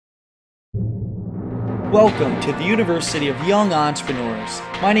Welcome to the University of Young Entrepreneurs.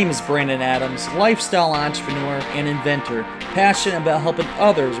 My name is Brandon Adams, lifestyle entrepreneur and inventor, passionate about helping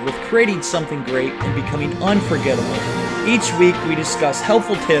others with creating something great and becoming unforgettable. Each week we discuss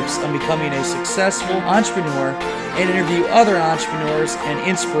helpful tips on becoming a successful entrepreneur and interview other entrepreneurs and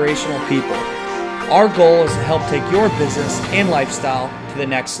inspirational people. Our goal is to help take your business and lifestyle to the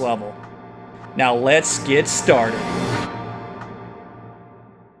next level. Now let's get started.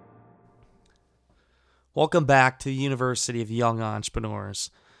 Welcome back to the University of Young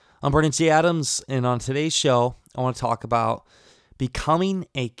Entrepreneurs. I'm Brandon T. Adams, and on today's show, I want to talk about becoming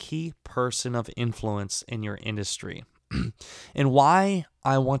a key person of influence in your industry. And why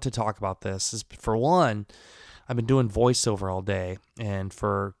I want to talk about this is, for one, I've been doing voiceover all day, and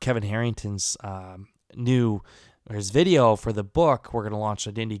for Kevin Harrington's his video for the book we're going to launch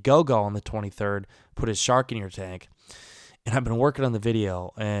at Indiegogo on the 23rd, Put a Shark in Your Tank. And I've been working on the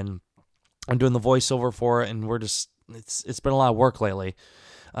video, and I'm doing the voiceover for it, and it's been a lot of work lately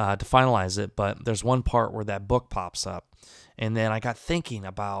to finalize it, but there's one part where that book pops up. And then I got thinking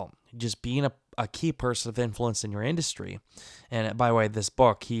about just being a key person of influence in your industry. And by the way, this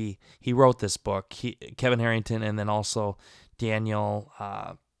book, he wrote this book, Kevin Harrington, and then also Daniel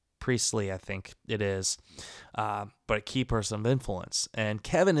Priestley, I think it is, but a key person of influence. And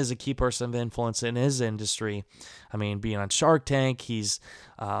Kevin is a key person of influence in his industry. I mean, being on Shark Tank, he's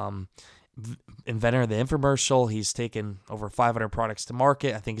inventor of the infomercial. He's taken over 500 products to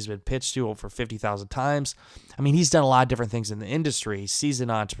market. I think he's been pitched to over 50,000 times. I mean, he's done a lot of different things in the industry. Seasoned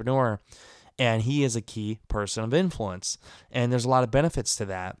entrepreneur, and he is a key person of influence. And there's a lot of benefits to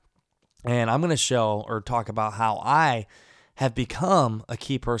that. And I'm going to talk about how I have become a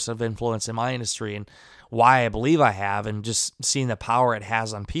key person of influence in my industry and why I believe I have, and just seeing the power it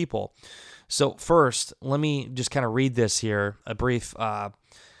has on people. So first, let me just kind of read this here, a brief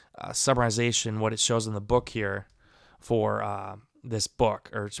summarization, what it shows in the book here for this book,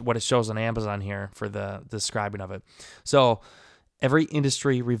 or what it shows on Amazon here for the describing of it. So every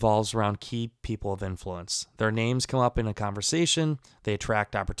industry revolves around key people of influence. Their names come up in a conversation, they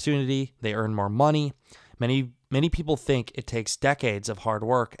attract opportunity, they earn more money. Many people think it takes decades of hard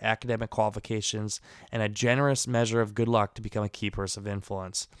work, academic qualifications, and a generous measure of good luck to become a key person of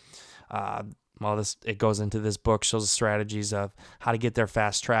influence. It goes into this book, shows the strategies of how to get there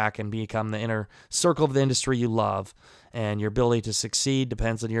fast track and become the inner circle of the industry you love. And your ability to succeed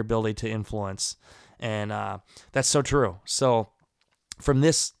depends on your ability to influence. And that's so true. So from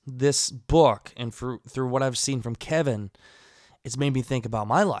this book and through what I've seen from Kevin, it's made me think about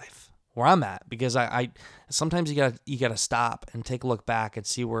my life, where I'm at, because I sometimes you gotta stop and take a look back and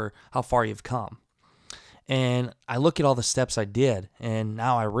see how far you've come. And I look at all the steps I did, and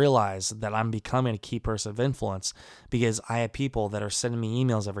now I realize that I'm becoming a key person of influence because I have people that are sending me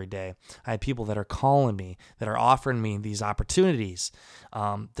emails every day. I have people that are calling me, that are offering me these opportunities.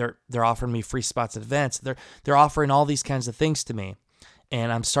 They're offering me free spots at events. They're offering all these kinds of things to me,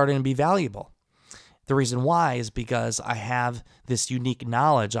 and I'm starting to be valuable. The reason why is because I have this unique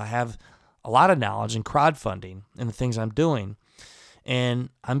knowledge. I have a lot of knowledge in crowdfunding and the things I'm doing, and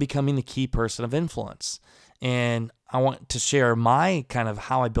I'm becoming the key person of influence. And I want to share my kind of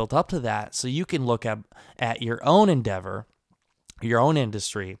how I built up to that, so you can look at your own endeavor, your own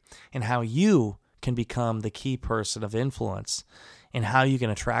industry, and how you can become the key person of influence, and how you can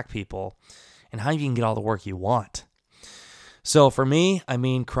attract people, and how you can get all the work you want. So for me,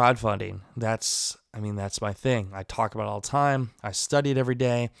 crowdfunding, that's my thing. I talk about it all the time. I study it every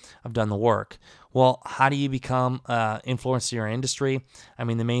day. I've done the work. Well, how do you become influence in your industry? The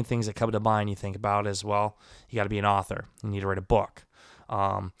main things that come to mind you think about is, well, you got to be an author. You need to write a book.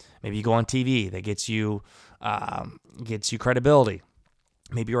 Maybe you go on TV. That gets you credibility.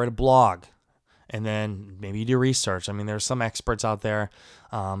 Maybe you write a blog. And then maybe you do research. There's some experts out there.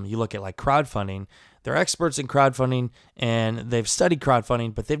 You look at like crowdfunding. They're experts in crowdfunding, and they've studied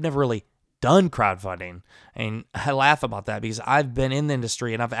crowdfunding, but they've never really done crowdfunding. And I laugh about that because I've been in the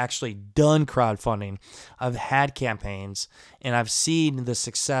industry and I've actually done crowdfunding. I've had campaigns, and I've seen the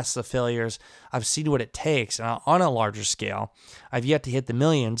success of failures. I've seen what it takes on a larger scale. I've yet to hit the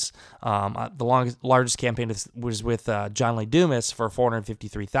millions. The largest campaign was with John Lee Dumas for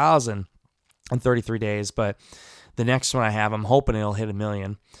 $453,000 in 33 days. But the next one I have, I'm hoping it'll hit $1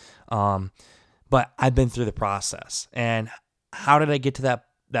 million. But I've been through the process. And how did I get to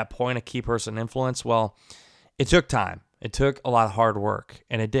that point of key person influence? Well, it took time. It took a lot of hard work,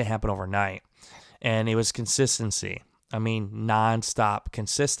 and it didn't happen overnight. And it was consistency. Nonstop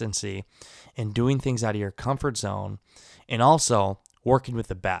consistency and doing things out of your comfort zone, and also working with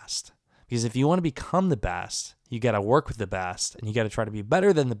the best. Because if you want to become the best, you got to work with the best, and you got to try to be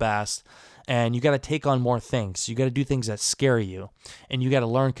better than the best, and you got to take on more things. You got to do things that scare you, and you got to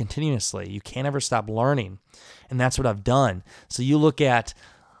learn continuously. You can't ever stop learning, and that's what I've done. So you look at,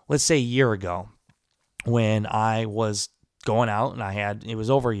 let's say a year ago, when I was going out and it was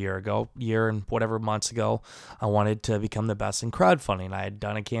over a year and whatever months ago, I wanted to become the best in crowdfunding. I had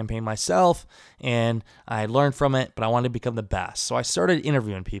done a campaign myself and I had learned from it, but I wanted to become the best. So I started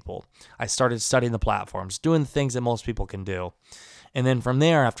interviewing people. I started studying the platforms, doing the things that most people can do. And then from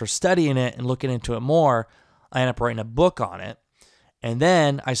there, after studying it and looking into it more, I ended up writing a book on it. And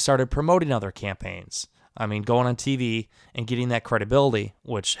then I started promoting other campaigns. I mean, going on TV and getting that credibility,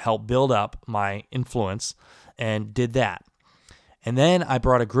 which helped build up my influence, and did that. And then I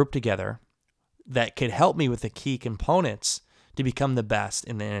brought a group together that could help me with the key components to become the best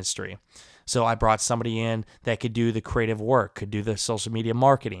in the industry. So I brought somebody in that could do the creative work, could do the social media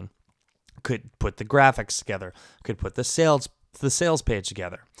marketing, could put the graphics together, could put the sales page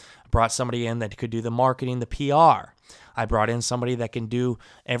together. I brought somebody in that could do the marketing, the PR. I brought in somebody that can do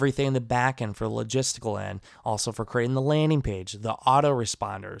everything in the back end for the logistical end, also for creating the landing page, the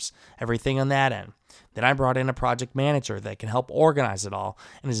autoresponders, everything on that end. Then I brought in a project manager that can help organize it all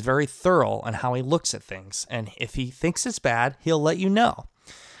and is very thorough on how he looks at things. And if he thinks it's bad, he'll let you know.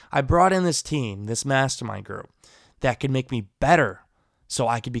 I brought in this team, this mastermind group, that could make me better so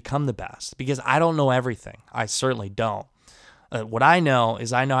I could become the best, because I don't know everything. I certainly don't. What I know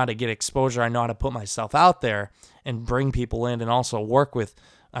is I know how to get exposure. I know how to put myself out there and bring people in and also work with,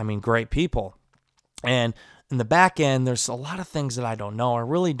 great people. And in the back end, there's a lot of things that I don't know or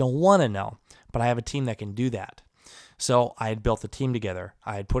really don't want to know, but I have a team that can do that. So I had built a team together.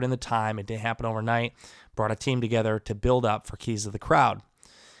 I had put in the time. It didn't happen overnight. Brought a team together to build up for Keys of the Crowd.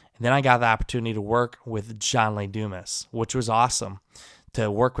 And then I got the opportunity to work with John Lee Dumas, which was awesome. To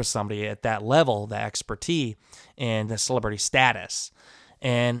work with somebody at that level, the expertise and the celebrity status.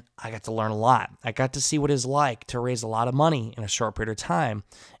 And I got to learn a lot. I got to see what it's like to raise a lot of money in a short period of time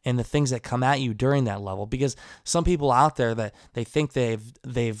and the things that come at you during that level. Because some people out there that they think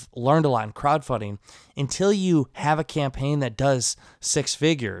they've learned a lot in crowdfunding, until you have a campaign that does six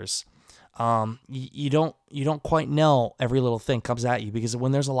figures, you don't quite know every little thing comes at you. Because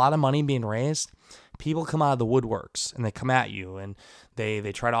when there's a lot of money being raised, people come out of the woodworks and they come at you and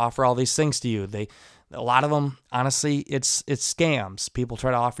they try to offer all these things to you. A lot of them, honestly, it's scams. People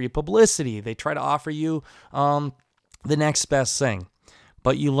try to offer you publicity. They try to offer you the next best thing,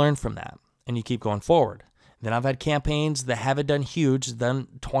 but you learn from that and you keep going forward. Then I've had campaigns that haven't done huge, done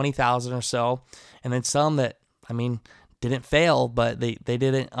 20,000 or so, and then some that didn't fail, but they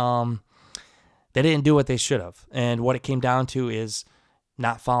didn't do what they should have. And what it came down to is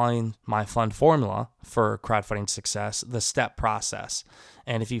not following my fund formula for crowdfunding success, the step process.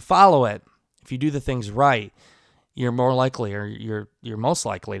 And if you follow it, if you do the things right, you're more likely, or you're most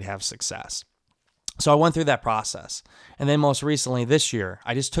likely to have success. So I went through that process. And then most recently this year,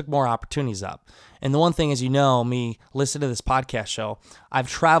 I just took more opportunities up. And the one thing is, me listening to this podcast show, I've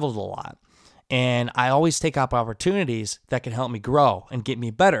traveled a lot. And I always take up opportunities that can help me grow and get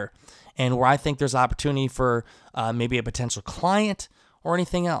me better. And where I think there's opportunity for maybe a potential client or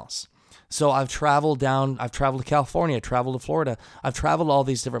anything else. So I've traveled to California, I've traveled to Florida, I've traveled to all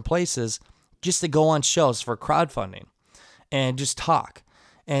these different places just to go on shows for crowdfunding and just talk.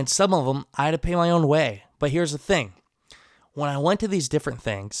 And some of them I had to pay my own way. But here's the thing. When I went to these different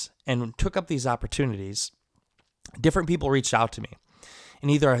things and took up these opportunities, different people reached out to me.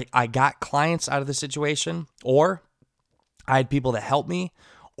 And either I got clients out of the situation, or I had people that helped me,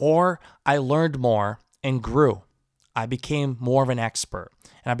 or I learned more and grew. I became more of an expert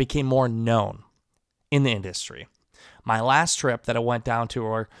and I became more known in the industry. My last trip that I went down to,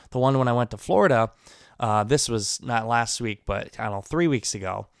 or the one when I went to Florida, this was not last week, but 3 weeks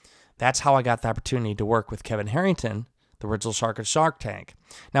ago. That's how I got the opportunity to work with Kevin Harrington, the original shark of Shark Tank.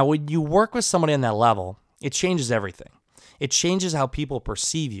 Now, when you work with somebody on that level, it changes everything. It changes how people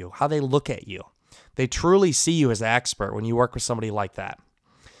perceive you, how they look at you. They truly see you as an expert when you work with somebody like that.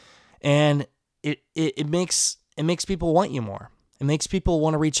 And it makes people want you more. It makes people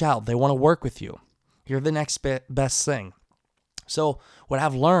want to reach out. They want to work with you. You're the next best thing. So what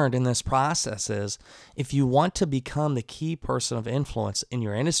I've learned in this process is, if you want to become the key person of influence in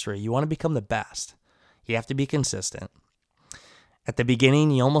your industry, you want to become the best, you have to be consistent. At the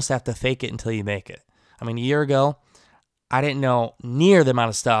beginning, you almost have to fake it until you make it. A year ago, I didn't know near the amount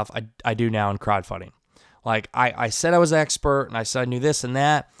of stuff I do now in crowdfunding. Like I said I was an expert and I said I knew this and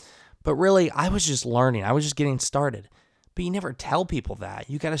that, but really I was just learning. I was just getting started. But you never tell people that.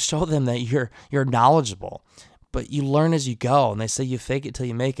 You got to show them that you're knowledgeable. But you learn as you go, and they say you fake it till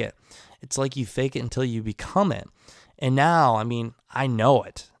you make it. It's like you fake it until you become it. And now, I mean, I know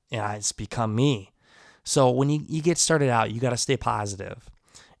it. And it's become me. So when you get started out, you got to stay positive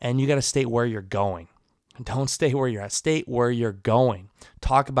and you got to stay where you're going. Don't stay where you're at. Stay where you're going.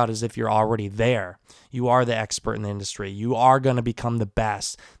 Talk about it as if you're already there. You are the expert in the industry. You are going to become the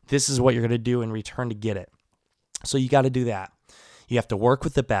best. This is what you're going to do in return to get it. So you got to do that. You have to work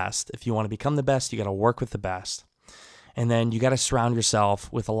with the best. If you want to become the best, you got to work with the best. And then you got to surround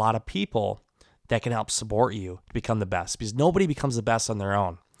yourself with a lot of people that can help support you to become the best, because nobody becomes the best on their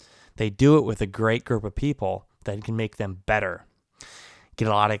own. They do it with a great group of people that can make them better. Get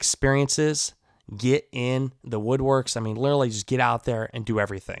a lot of experiences. Get in the woodworks. I mean, literally just get out there and do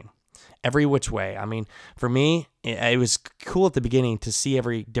everything. Every which way. I mean, for me, it was cool at the beginning to see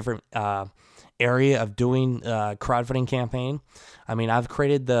every different area of doing a crowdfunding campaign. I mean, I've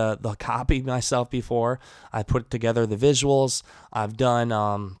created the copy myself before. I put together the visuals. I've done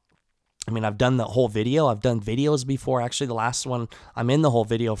I've done the whole video. I've done videos before. Actually, the last one, I'm in the whole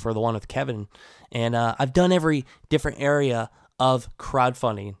video for the one with Kevin. And I've done every different area of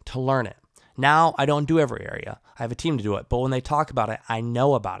crowdfunding to learn it. Now, I don't do every area. I have a team to do it. But when they talk about it, I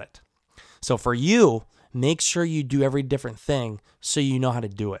know about it. So for you, make sure you do every different thing so you know how to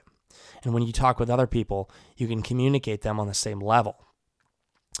do it. And when you talk with other people, you can communicate them on the same level.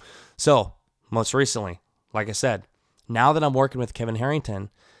 So most recently, like I said, now that I'm working with Kevin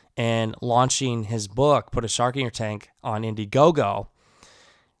Harrington and launching his book, Put a Shark in Your Tank, on Indiegogo,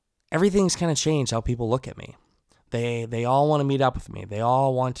 everything's kind of changed how people look at me. They all want to meet up with me. They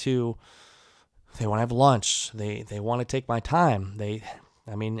want to have lunch. They want to take my time.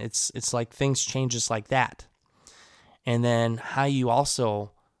 It's like things change just like that. And then how you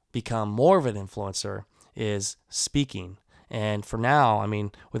also become more of an influencer is speaking. And for now, I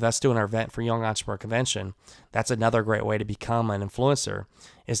mean, with us doing our event for Young Entrepreneur Convention, that's another great way to become an influencer,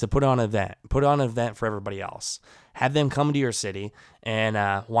 is to put on an event. Put on an event for everybody else. Have them come to your city and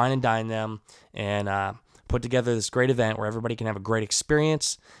wine and dine them and put together this great event where everybody can have a great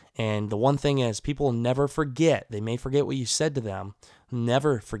experience. And the one thing is, people never forget. They may forget what you said to them.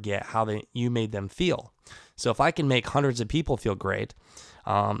 Never forget how you made them feel. So if I can make hundreds of people feel great,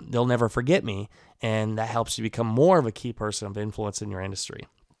 they'll never forget me. And that helps you become more of a key person of influence in your industry.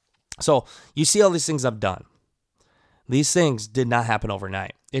 So you see all these things I've done. These things did not happen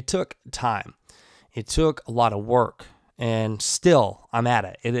overnight. It took time. It took a lot of work. And still, I'm at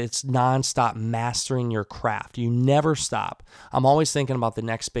it. It's nonstop mastering your craft. You never stop. I'm always thinking about the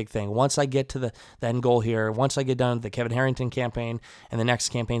next big thing. Once I get to the end goal here, once I get done with the Kevin Harrington campaign and the next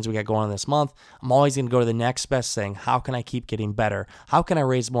campaigns we got going on this month, I'm always going to go to the next best thing. How can I keep getting better? How can I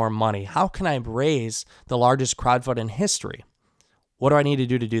raise more money? How can I raise the largest crowdfund in history? What do I need to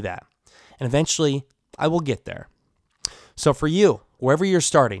do that? And eventually, I will get there. So for you, wherever you're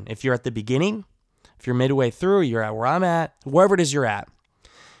starting, if you're at the beginning, if you're midway through, you're at where I'm at, wherever it is you're at,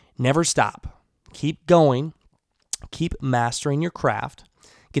 never stop. Keep going. Keep mastering your craft.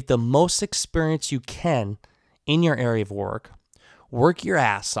 Get the most experience you can in your area of work. Work your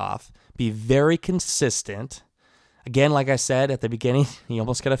ass off. Be very consistent. Again, like I said at the beginning, you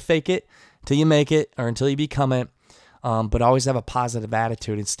almost got to fake it until you make it or until you become it. But always have a positive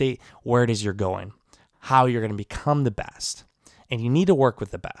attitude and state where it is you're going, how you're going to become the best. And you need to work with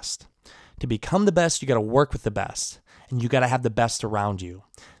the best. To become the best, you got to work with the best, and you got to have the best around you.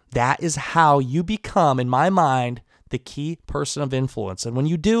 That is how you become, in my mind, the key person of influence. And when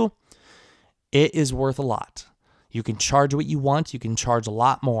you do, it is worth a lot. You can charge what you want. You can charge a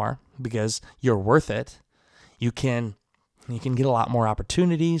lot more because you're worth it. You can get a lot more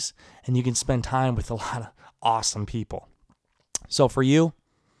opportunities, and you can spend time with a lot of awesome people. So for you,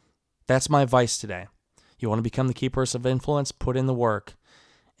 that's my advice today. You want to become the key person of influence, put in the work.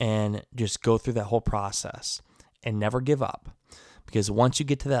 And just go through that whole process and never give up. Because once you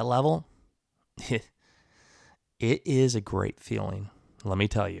get to that level, it is a great feeling, let me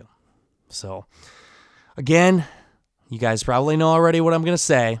tell you. So, again, you guys probably know already what I'm going to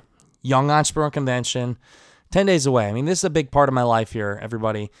say. Young Entrepreneur Convention, 10 days away. I mean, this is a big part of my life here,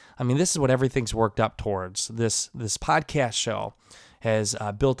 everybody. I mean, this is what everything's worked up towards. This podcast show has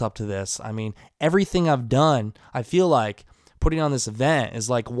built up to this. I mean, everything I've done, I feel like, putting on this event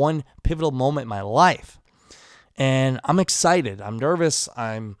is like one pivotal moment in my life. And I'm excited. I'm nervous.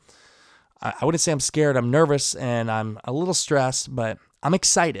 I wouldn't say I'm scared. I'm nervous and I'm a little stressed, but I'm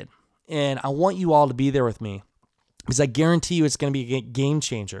excited. And I want you all to be there with me because I guarantee you it's going to be a game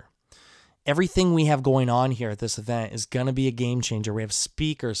changer. Everything we have going on here at this event is going to be a game changer. We have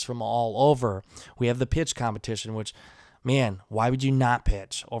speakers from all over. We have the pitch competition, which, man, why would you not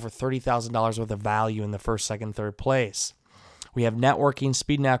pitch? Over $30,000 worth of value in the first, second, third place. We have networking,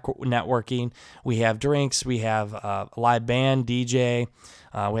 networking. We have drinks. We have a live band, DJ.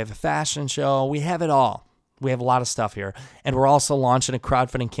 We have a fashion show. We have it all. We have a lot of stuff here. And we're also launching a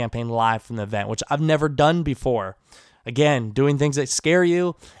crowdfunding campaign live from the event, which I've never done before. Again, doing things that scare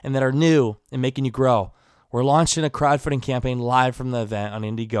you and that are new and making you grow. We're launching a crowdfunding campaign live from the event on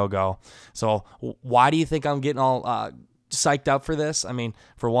Indiegogo. So why do you think I'm getting all psyched up for this? I mean,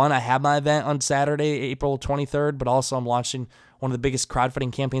 for one, I have my event on Saturday, April 23rd, but also I'm launching one of the biggest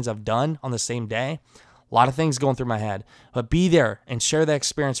crowdfunding campaigns I've done on the same day. A lot of things going through my head, but be there and share that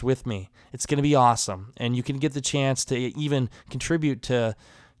experience with me. It's going to be awesome. And you can get the chance to even contribute to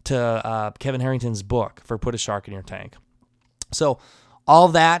Kevin Harrington's book for Put a Shark in Your Tank. So all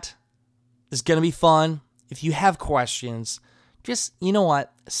that is going to be fun. If you have questions, just, you know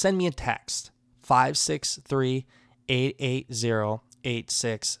what? Send me a text,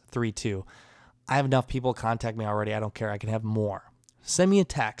 563-880-8632. I have enough people contact me already. I don't care. I can have more. Send me a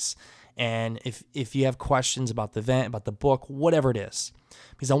text. And if you have questions about the event, about the book, whatever it is,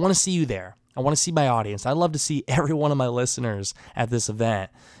 because I want to see you there. I want to see my audience. I'd love to see every one of my listeners at this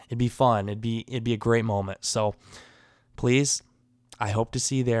event. It'd be fun. It'd be a great moment. So please, I hope to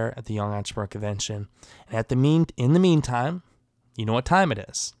see you there at the Young Entrepreneur Convention. And in the meantime, you know what time it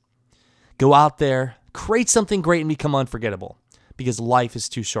is. Go out there, create something great, and become unforgettable, because life is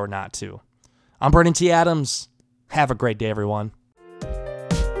too short not to. I'm Brandon T. Adams. Have a great day, everyone.